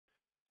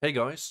Hey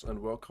guys,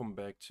 and welcome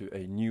back to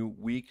a new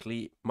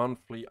weekly,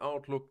 monthly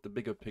outlook, the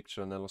bigger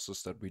picture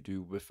analysis that we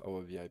do with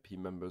our VIP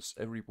members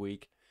every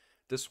week.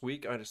 This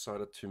week I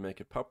decided to make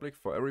it public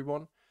for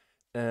everyone,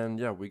 and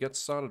yeah, we get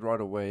started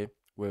right away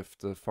with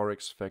the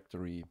Forex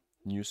Factory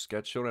news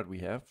schedule that we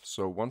have.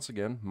 So once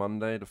again,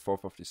 Monday the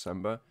 4th of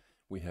December,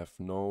 we have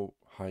no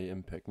high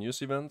impact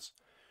news events.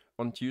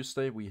 On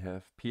Tuesday we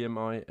have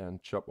PMI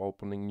and job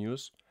opening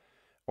news.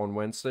 On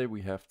Wednesday,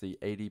 we have the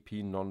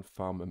ADP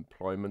non-farm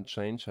employment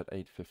change at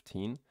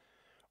 8:15.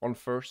 On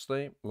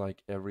Thursday,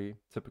 like every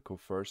typical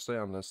Thursday,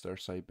 unless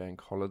there's a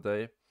bank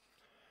holiday,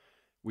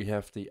 we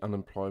have the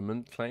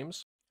unemployment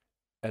claims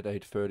at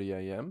 8:30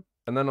 a.m.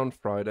 And then on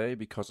Friday,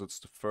 because it's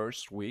the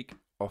first week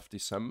of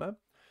December,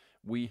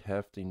 we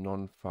have the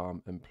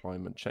non-farm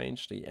employment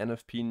change, the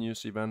NFP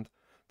news event,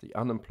 the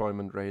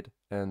unemployment rate,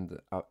 and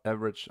the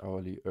average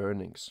hourly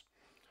earnings.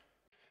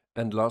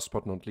 And last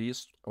but not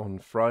least, on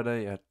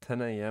Friday at 10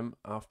 a.m.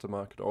 after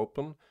market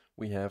open,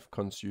 we have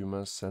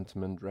consumer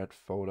sentiment red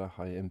folder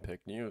high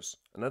impact news.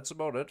 And that's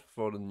about it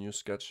for the news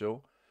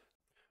schedule.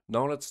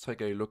 Now let's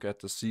take a look at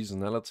the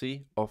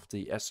seasonality of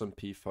the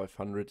SP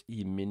 500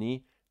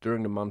 E-mini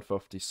during the month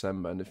of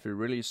December. And if we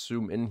really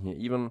zoom in here,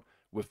 even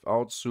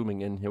without zooming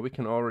in here, we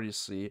can already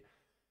see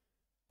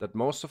that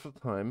most of the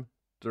time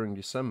during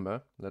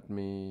December, let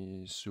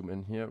me zoom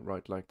in here,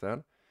 right like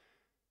that,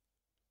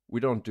 we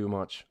don't do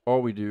much.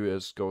 All we do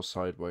is go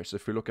sideways.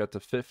 If we look at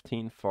the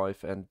 15,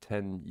 5, and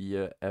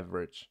 10-year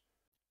average.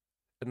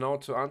 And now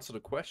to answer the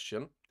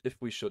question, if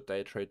we should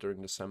day trade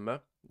during December,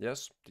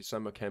 yes,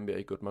 December can be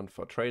a good month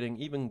for trading.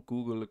 Even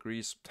Google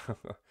agrees,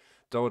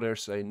 though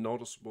there's a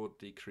noticeable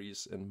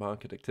decrease in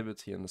market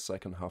activity in the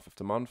second half of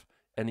the month,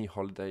 any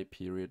holiday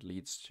period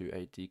leads to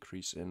a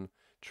decrease in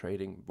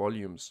trading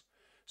volumes.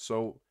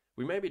 So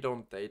we maybe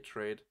don't day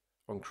trade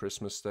on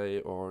Christmas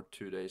Day or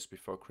 2 days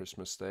before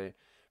Christmas Day,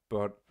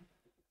 but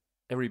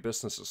every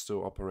business is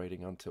still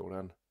operating until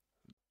then.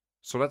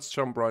 So let's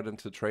jump right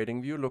into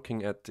trading view,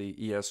 looking at the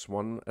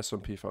ES1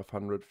 S&P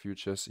 500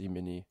 futures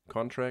E-mini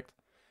contract.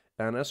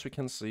 And as we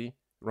can see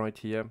right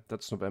here,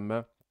 that's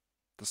November.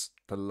 This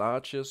the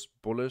largest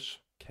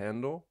bullish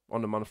candle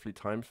on the monthly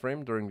time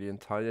frame during the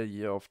entire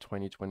year of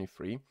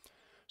 2023.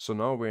 So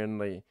now we're in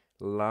the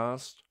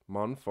last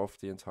month of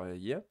the entire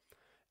year.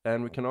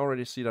 And we can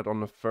already see that on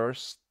the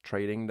first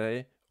trading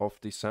day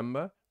of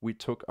December, we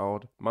took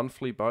out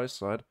monthly buy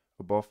side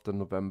above the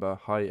November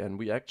high. And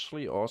we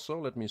actually also,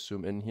 let me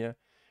zoom in here,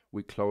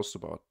 we closed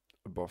about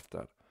above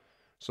that.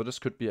 So this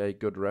could be a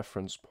good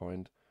reference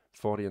point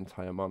for the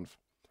entire month.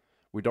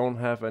 We don't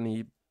have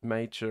any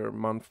major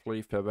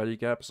monthly fair value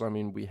gaps. I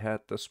mean, we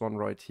had this one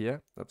right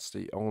here. That's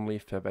the only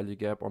fair value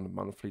gap on the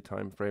monthly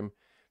time frame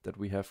that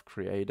we have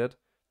created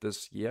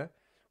this year.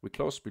 We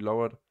closed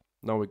below it.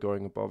 Now we're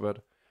going above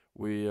it.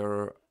 We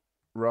are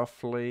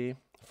roughly,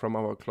 from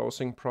our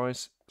closing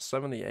price,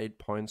 78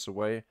 points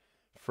away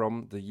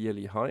from the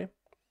yearly high.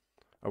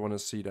 I want to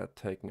see that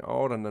taken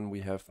out, and then we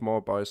have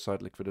more buy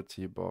side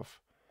liquidity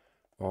above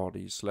all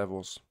these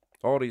levels,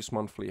 all these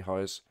monthly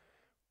highs.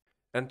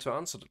 And to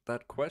answer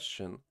that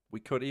question, we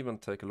could even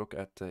take a look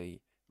at the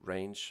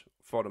range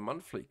for the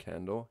monthly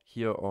candle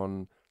here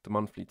on the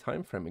monthly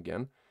time frame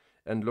again,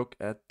 and look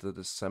at the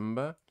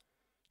December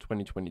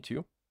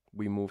 2022.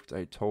 We moved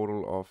a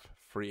total of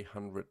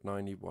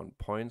 391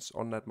 points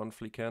on that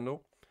monthly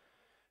candle.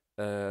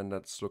 And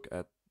let's look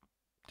at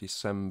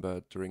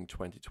December during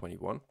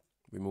 2021.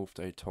 We moved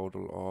a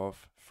total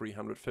of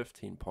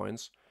 315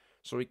 points.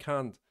 So we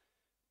can't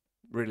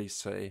really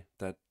say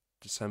that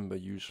December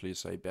usually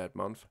is a bad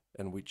month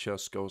and we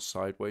just go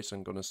sideways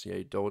and gonna see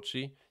a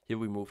doji. Here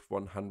we moved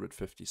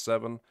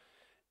 157.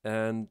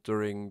 And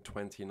during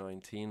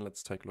 2019,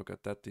 let's take a look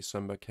at that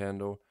December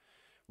candle,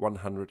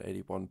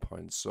 181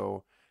 points.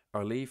 So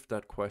I'll leave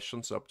that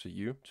questions up to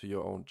you, to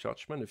your own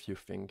judgment, if you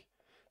think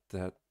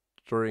that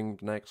during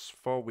the next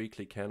 4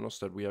 weekly candles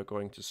that we are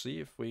going to see,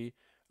 if we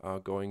are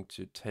going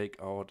to take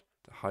out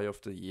the high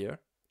of the year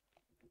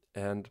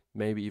and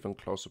maybe even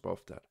close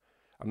above that.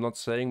 I'm not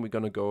saying we're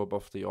going to go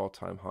above the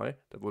all-time high.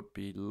 That would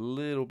be a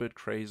little bit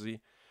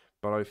crazy,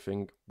 but I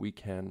think we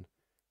can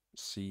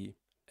see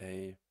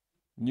a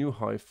new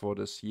high for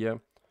this year.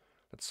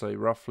 Let's say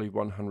roughly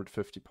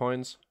 150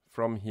 points.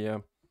 From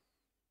here,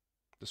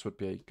 this would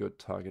be a good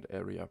target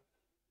area.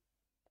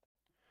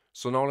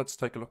 So now let's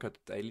take a look at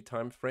the daily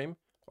time frame.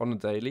 On the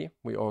daily,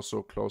 we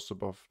also closed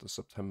above the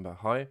September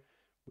high.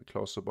 We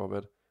closed above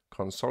it,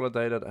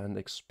 consolidated and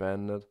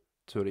expanded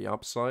to the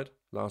upside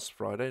last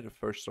Friday, the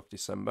 1st of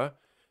December.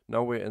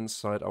 Now we're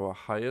inside our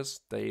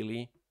highest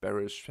daily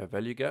bearish fair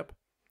value gap.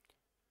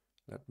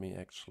 Let me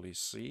actually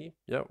see.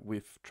 Yeah,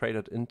 we've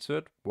traded into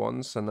it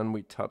once and then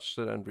we touched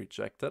it and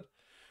rejected.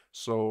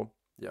 So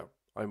yeah,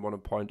 I want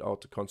to point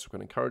out the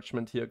consequent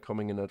encouragement here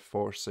coming in at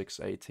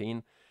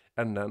 4,618.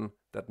 And then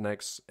that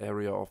next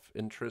area of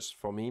interest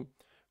for me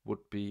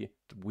would be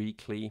the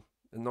weekly,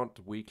 not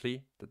the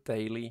weekly, the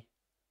daily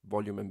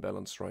volume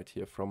imbalance right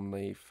here from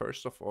the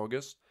 1st of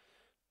August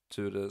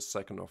to the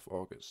 2nd of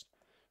August.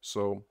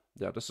 So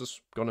yeah, this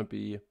is gonna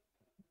be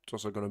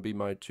Those are going to be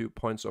my 2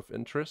 points of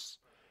interest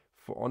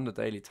for on the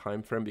daily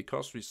time frame,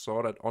 because we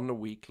saw that on the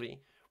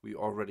weekly we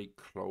already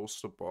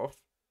closed above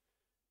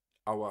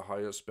our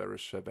highest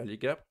bearish fair value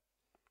gap.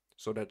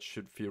 So that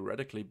should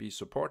theoretically be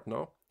support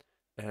now.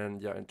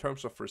 And yeah, in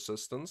terms of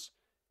resistance,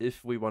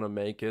 if we want to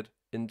make it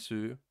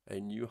into a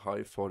new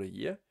high for the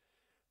year,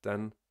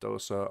 then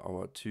those are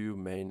our 2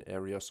 main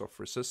areas of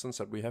resistance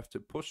that we have to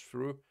push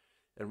through,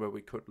 and where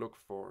we could look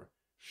for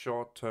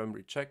short-term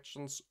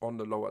rejections on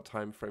the lower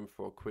time frame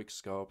for quick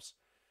scalps.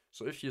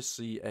 So if you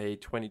see a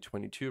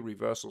 2022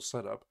 reversal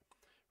setup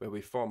where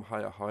we form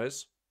higher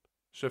highs,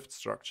 shift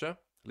structure,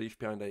 leave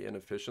behind a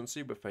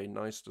inefficiency with a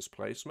nice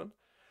displacement,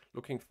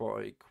 looking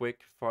for a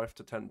quick 5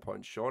 to 10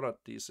 point short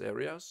at these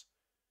areas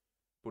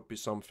would be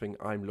something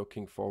I'm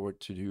looking forward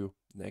to do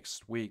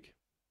next week.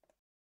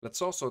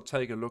 Let's also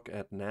take a look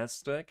at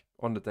NASDAQ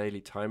on the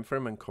daily time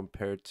frame and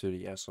compare it to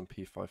the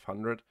SP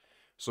 500.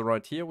 So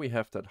right here we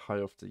have that high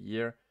of the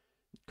year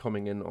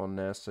coming in on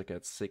NASDAQ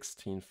at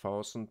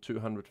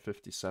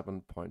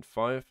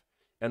 16,257.5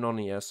 and on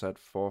ES at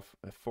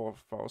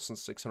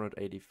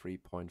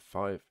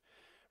 4,683.5.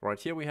 Right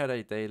here we had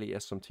a daily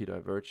SMT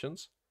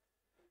divergence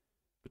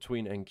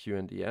between NQ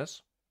and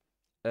ES.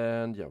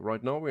 And yeah,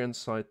 right now we're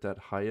inside that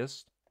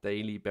highest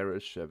daily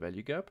bearish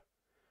value gap.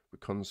 We're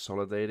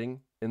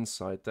consolidating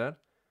inside that.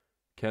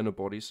 Candle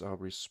bodies are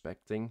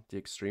respecting the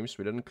extremes.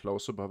 We didn't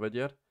close above it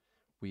yet.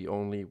 We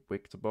only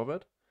wicked above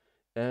it.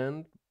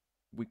 And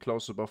we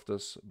closed above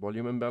this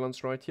volume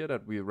imbalance right here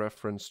that we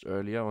referenced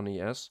earlier on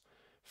ES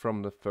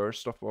from the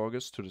 1st of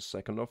August to the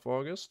 2nd of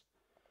August.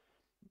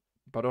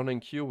 But on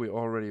NQ we're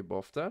already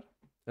above that.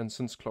 And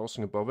since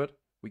closing above it,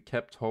 we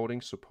kept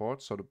holding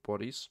support, so the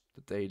bodies,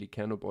 the daily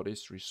candle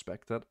bodies,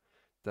 respected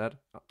that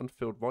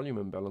unfilled volume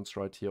imbalance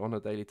right here on a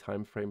daily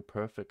time frame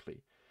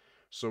perfectly.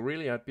 So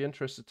really I'd be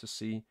interested to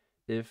see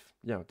if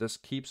this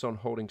keeps on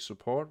holding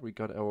support. We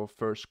got our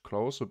first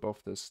close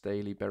above this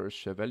daily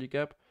bearish value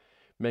gap,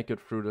 make it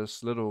through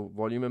this little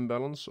volume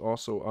imbalance,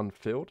 also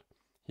unfilled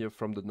here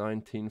from the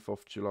 19th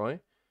of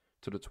July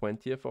to the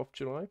 20th of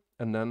July,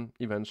 and then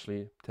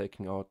eventually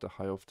taking out the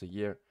high of the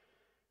year.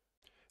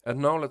 And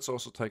now let's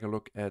also take a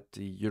look at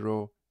the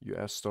Euro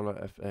US dollar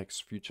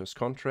FX futures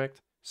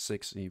contract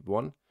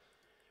 6E1.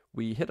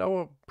 We hit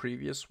our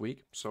previous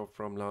week, so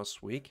from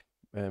last week,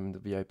 the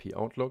VIP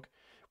outlook.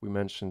 We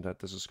mentioned that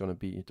this is going to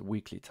be the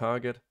weekly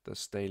target,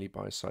 this daily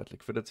buy-side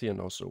liquidity, and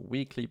also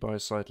weekly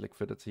buy-side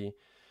liquidity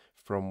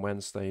from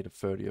Wednesday the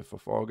 30th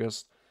of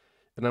August.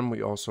 And then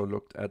we also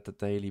looked at the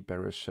daily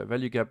bearish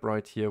value gap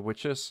right here,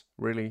 which is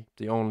really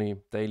the only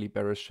daily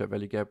bearish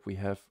value gap we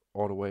have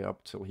all the way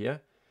up till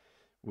here.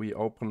 We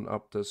opened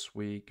up this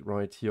week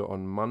right here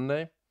on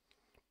Monday.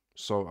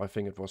 So I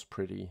think it was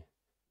pretty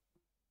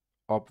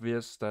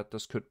obvious that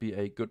this could be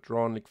a good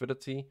draw on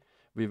liquidity.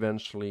 We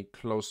eventually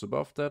closed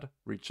above that,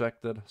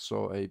 rejected,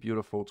 saw a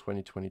beautiful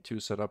 2022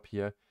 setup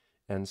here,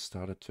 and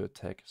started to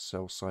attack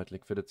sell side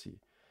liquidity.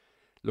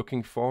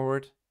 Looking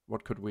forward,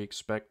 what could we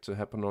expect to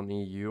happen on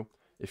EU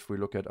if we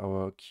look at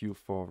our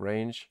Q4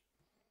 range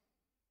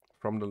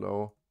from the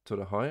low to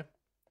the high?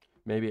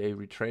 Maybe a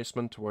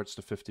retracement towards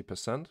the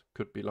 50%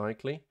 could be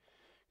likely.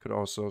 Could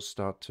also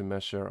start to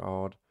measure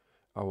out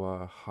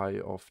our high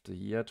of the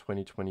year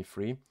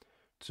 2023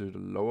 to the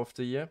low of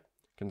the year.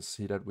 You can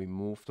see that we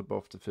moved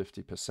above the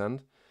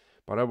 50%,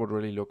 but I would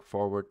really look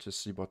forward to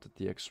see what the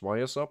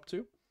DXY is up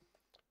to,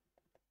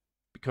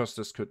 because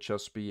this could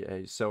just be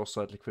a sell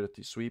side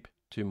liquidity sweep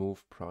to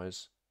move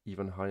price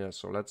even higher.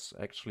 So let's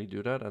actually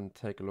do that and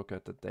take a look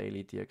at the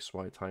daily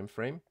DXY time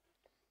frame.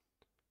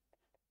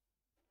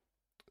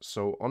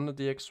 So on the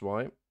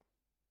DXY,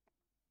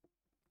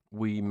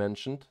 we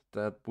mentioned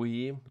that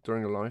we,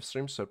 during the live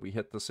stream, said we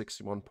hit the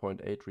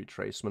 61.8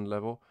 retracement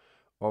level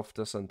of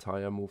this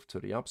entire move to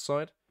the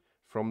upside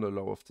from the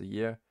low of the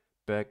year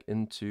back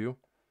into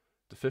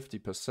the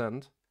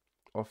 50%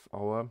 of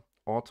our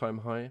all-time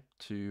high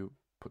to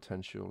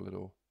potential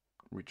little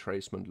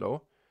retracement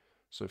low.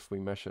 So if we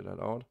measure that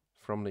out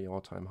from the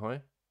all-time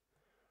high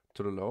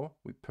to the low,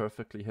 we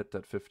perfectly hit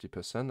that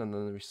 50%, and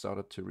then we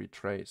started to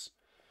retrace.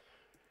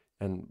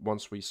 And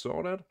once we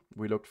saw that,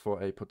 we looked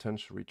for a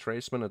potential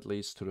retracement at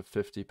least to the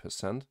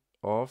 50%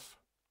 of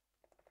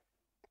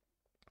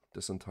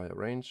this entire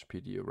range,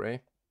 PD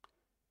array.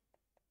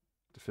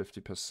 The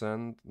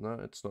 50%, no,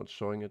 it's not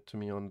showing it to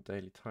me on the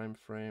daily time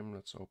frame.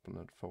 Let's open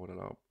that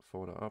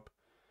folder up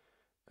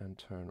and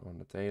turn on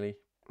the daily.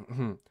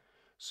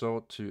 So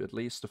to at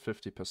least the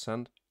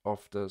 50%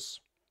 of this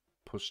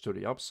push to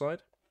the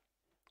upside,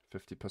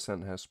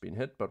 50% has been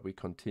hit, but we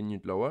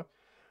continued lower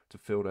to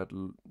fill that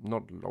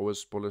not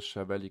lowest bullish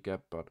value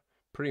gap, but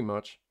pretty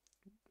much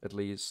at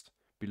least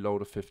below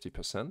the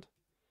 50%.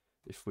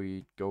 If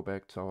we go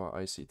back to our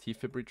ICT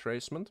fib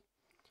retracement,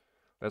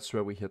 that's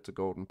where we hit the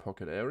golden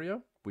pocket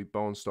area. We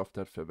bounced off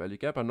that fair value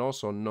gap, and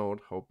also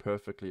note how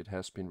perfectly it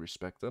has been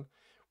respected.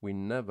 We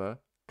never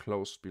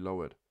closed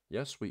below it.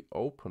 Yes, we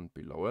opened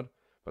below it,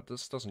 but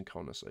this doesn't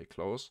count as a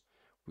close.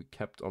 We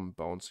kept on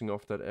bouncing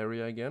off that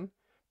area again,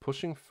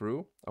 pushing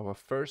through our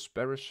first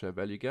bearish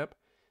value gap,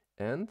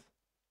 and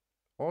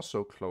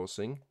also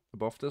closing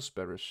above this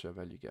bearish share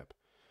value gap.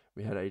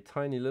 We had a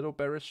tiny little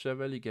bearish share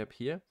value gap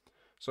here,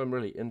 so I'm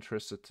really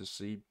interested to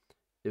see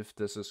if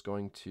this is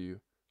going to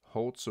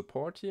hold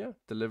support here,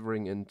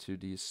 delivering into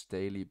these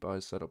daily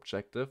buy-side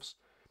objectives,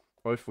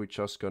 or if we're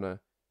just gonna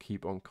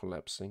keep on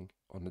collapsing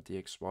on the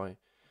DXY.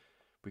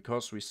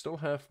 Because we still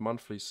have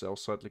monthly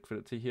sell-side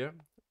liquidity here,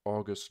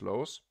 August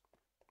lows,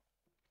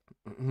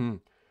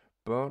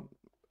 but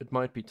it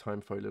might be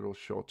time for a little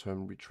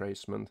short-term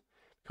retracement,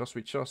 because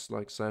we just,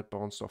 like said,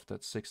 bounced off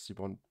that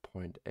 61.8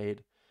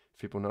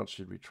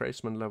 Fibonacci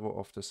retracement level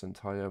of this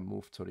entire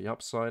move to the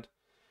upside.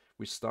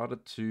 We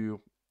started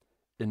to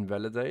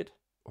invalidate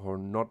or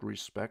not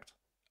respect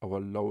our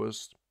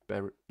lowest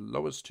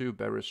two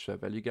bearish share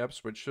value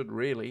gaps, which should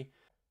really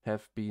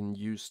have been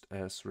used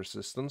as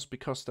resistance,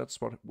 because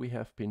that's what we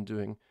have been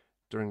doing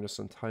during this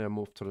entire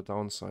move to the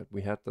downside.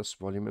 We had this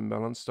volume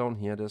imbalance down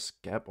here, this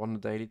gap on the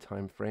daily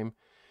time frame.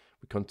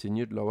 We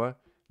continued lower,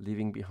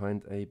 leaving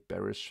behind a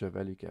bearish share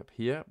value gap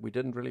here. We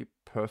didn't really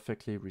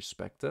perfectly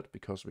respect it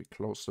because we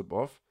closed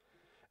above,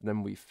 and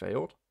then we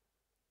failed,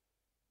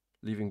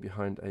 leaving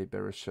behind a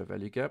bearish share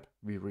value gap.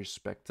 We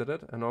respected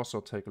it, and also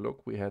take a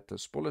look, we had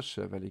this bullish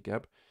share value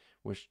gap,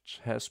 which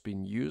has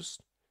been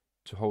used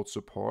to hold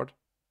support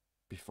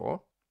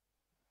before.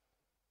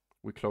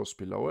 We closed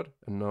below it,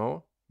 and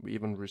now we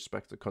even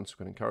respect the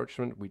consequent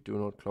encouragement. We do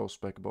not close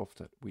back above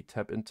that. We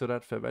tap into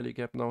that fair value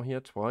gap now here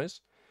twice,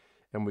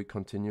 and we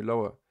continue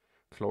lower,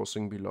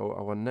 closing below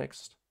our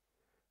next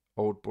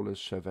old bullish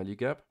share value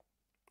gap.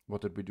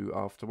 What did we do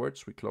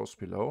afterwards? We closed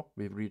below,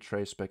 we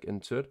retrace back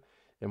into it,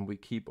 and we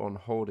keep on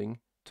holding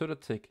to the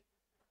tick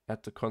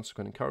at the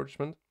consequent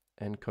encouragement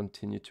and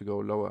continue to go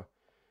lower.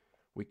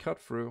 We cut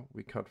through,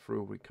 we cut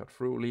through, we cut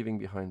through, leaving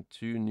behind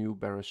two new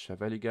bearish share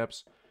value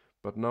gaps.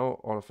 But now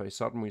all of a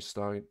sudden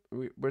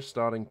we're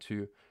starting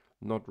to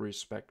not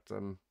respect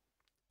them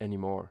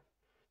anymore.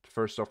 The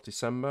 1st of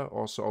December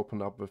also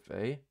opened up with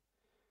a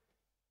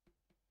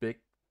big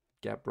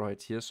gap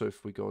right here. So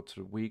if we go to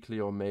the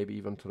weekly or maybe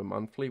even to the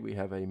monthly, we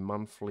have a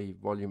monthly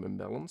volume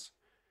imbalance.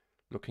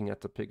 Looking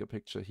at the bigger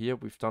picture here,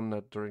 we've done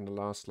that during the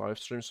last live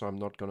stream, so I'm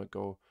not going to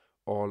go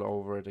all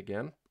over it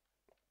again.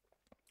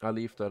 I'll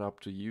leave that up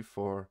to you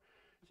for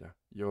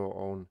your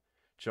own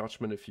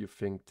judgment if you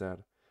think that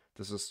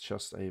this is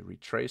just a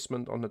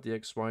retracement on the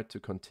DXY to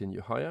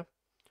continue higher,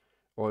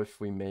 or if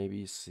we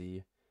maybe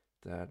see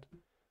that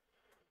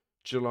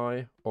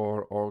July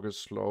or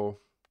August low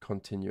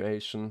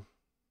continuation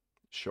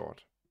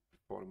short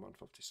for the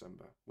month of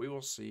December. We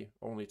will see,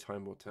 only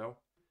time will tell.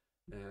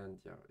 And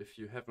yeah, if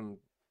you haven't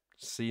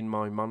seen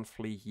my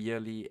monthly,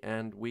 yearly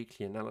and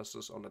weekly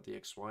analysis on the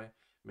DXY,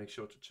 make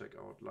sure to check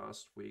out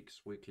last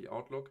week's weekly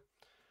outlook.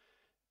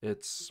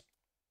 It's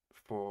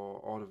for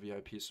all the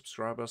VIP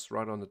subscribers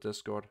right on the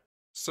Discord.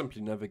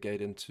 Simply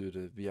navigate into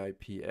the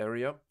VIP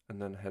area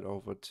and then head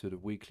over to the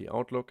weekly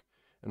outlook.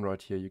 And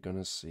right here, you're going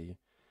to see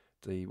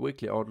the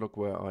weekly outlook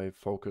where I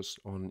focus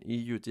on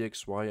EU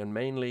DXY and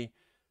mainly,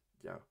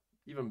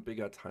 even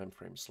bigger time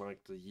frames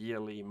like the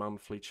yearly,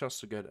 monthly, just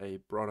to get a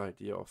broad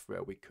idea of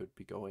where we could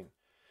be going.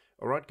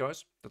 All right,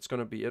 guys, that's going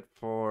to be it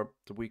for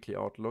the weekly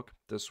outlook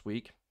this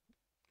week.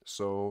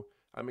 So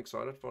I'm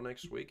excited for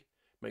next week.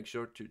 Make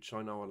sure to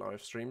join our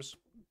live streams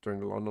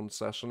during the London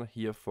session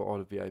here for all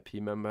the VIP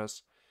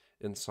members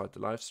inside the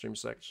live stream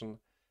section,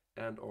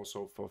 and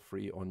also for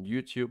free on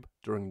YouTube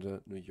during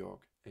the New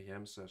York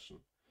AM session.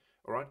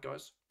 All right,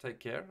 guys, take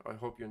care. I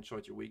hope you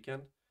enjoyed your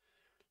weekend.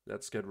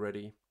 Let's get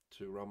ready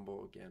to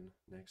rumble again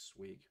next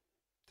week.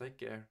 Take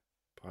care.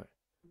 Bye.